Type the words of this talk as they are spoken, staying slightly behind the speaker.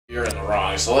You're in the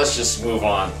wrong, so let's just move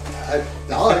on.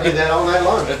 I'll argue that all night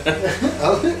long.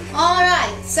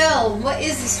 Alright, so what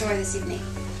is the story this evening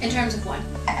in terms of wine?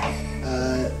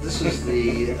 This is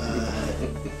the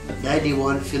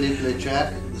 91 Philipe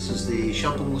Leclerc. This is the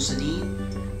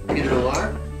Chamb-Musigny Pinot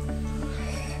Noir.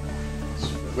 It's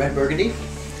red Burgundy.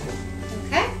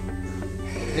 Okay.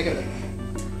 What do you think of it?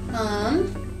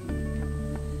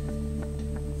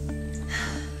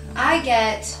 I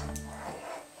get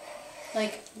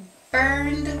like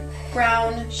burned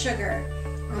brown sugar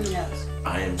on the nose.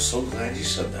 I am so glad you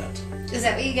said that. Is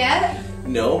that what you get?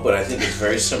 No, but I think it's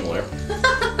very similar.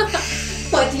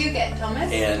 What do you get,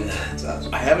 Thomas? And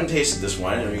I haven't tasted this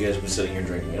wine. I know you guys have been sitting here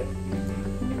drinking it.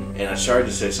 And I started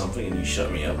to say something and you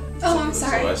shut me up. Oh, I'm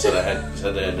sorry. So I said I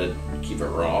had to keep it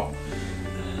raw.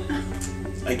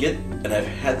 I get, and I've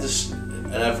had this,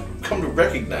 and I've come to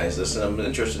recognize this, and I'm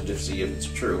interested to see if it's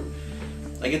true.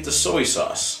 I get the soy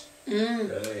sauce.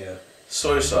 Yeah.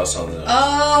 Soy sauce on the nose.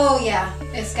 Oh, yeah.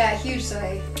 It's got huge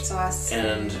soy sauce.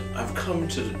 And I've come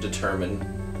to determine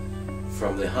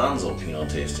from the Hansel Pinot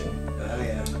tasting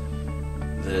Yeah.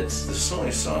 that the soy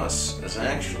sauce is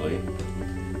actually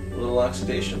a little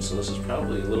oxidation, so this is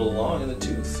probably a little long in the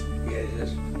tooth. Yeah, it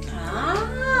is.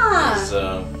 Ah. It's,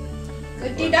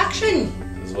 Good deduction.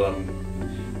 is what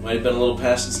might have been a little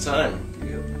past its time.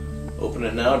 Yep. Open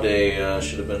it now day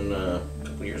should have been a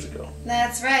couple years ago.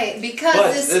 That's right, because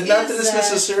But this not is that it's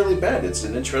necessarily bad. It's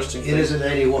an interesting thing. It is a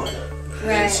 91. right.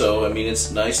 And so, I mean,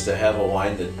 it's nice to have a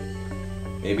wine that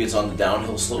maybe it's on the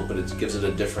downhill slope, but it gives it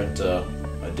a different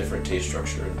taste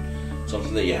structure, and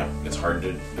something that it's hard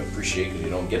to appreciate because you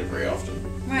don't get it very often.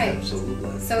 Right.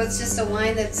 Absolutely. So it's just a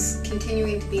wine that's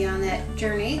continuing to be on that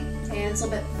journey, and it's a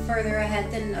little bit further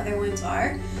ahead than other wines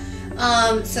are.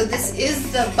 So this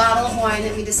is the bottle of wine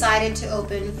that we decided to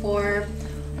open for,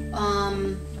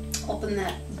 open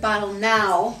that bottle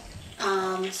now,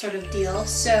 sort of deal.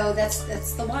 So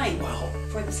that's the wine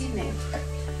for this evening.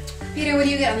 Peter, what do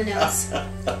you get on the nose?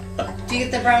 Do you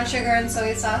get the brown sugar and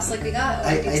soy sauce like we got?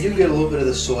 I do get a little bit of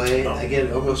the soy. I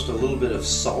get almost a little bit of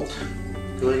salt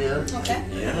going on. Okay.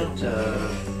 Yeah.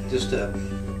 Just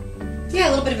Yeah, a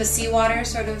little bit of a seawater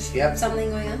sort of something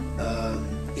going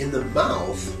on. in the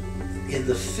mouth, in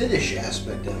the finish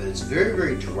aspect of it, it's very,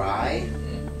 very dry,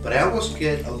 but I almost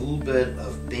get a little bit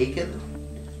of bacon,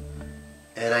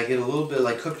 and I get a little bit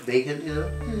like cooked bacon, you know,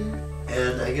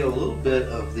 and I get a little bit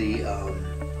of the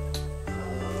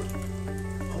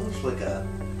almost like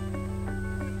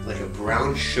a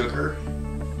brown sugar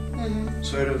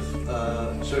sort of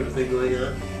thing going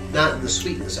on. Not in the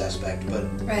sweetness aspect, but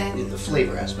in the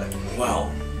flavor aspect.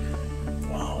 Wow.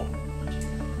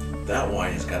 That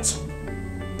wine has got some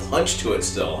punch to it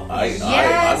still. I'm gonna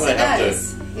have to.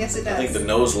 Yes, it does. I think the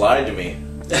nose lied to me.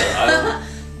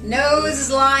 Nose is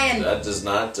lying. That does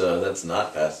not. That's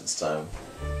not past its time.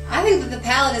 I think that the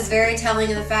palate is very telling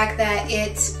in the fact that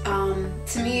it,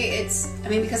 to me, I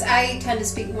mean, because I tend to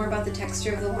speak more about the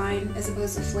texture of the wine as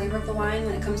opposed to the flavor of the wine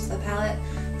when it comes to the palate.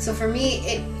 So for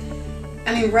me,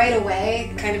 right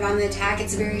away, kind of on the attack,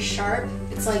 it's very sharp.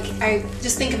 It's like, I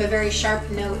just think of a very sharp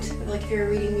note, like if you're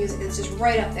reading music, it's just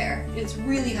right up there. It's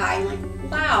really high, and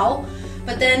like, wow.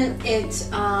 But then it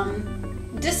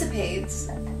dissipates,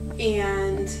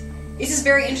 and it's just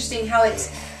very interesting how it's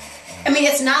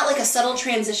not like a subtle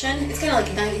transition. It's kind of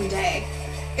like night and day.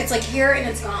 It's like here and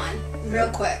it's gone real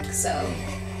quick, so.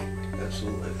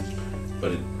 Absolutely.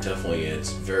 But it definitely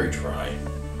is very dry.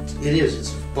 It is.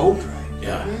 It's bone dry.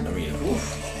 Yeah, I mean,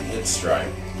 it's dry.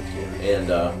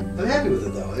 And I'm happy with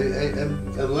it though.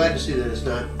 I'm glad to see that it's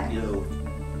not,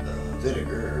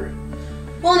 vinegar.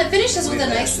 Well, and it finishes with a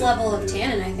nice level of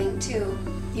tannin, I think, too.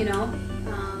 You know.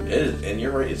 It is, and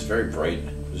you're right. It's very bright.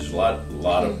 There's a lot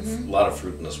of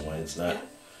fruit in this wine. It's not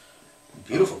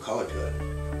Beautiful color to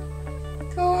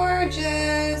it.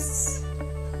 Gorgeous.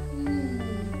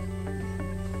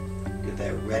 Get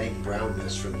that reddish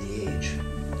brownness from the age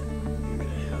you're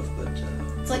gonna have, but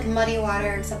It's like muddy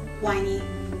water except winey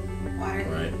water.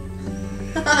 right.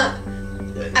 I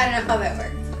don't know how that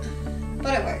works,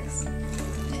 but it works.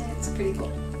 It's pretty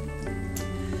cool.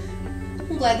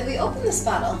 I'm glad that we opened this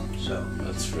bottle. so.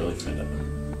 That's really kind of.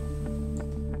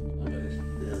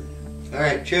 All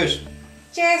right, cheers.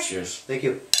 Cheers. Cheers. Thank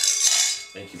you.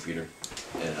 Thank you, Peter.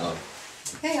 And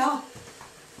Hey, y'all.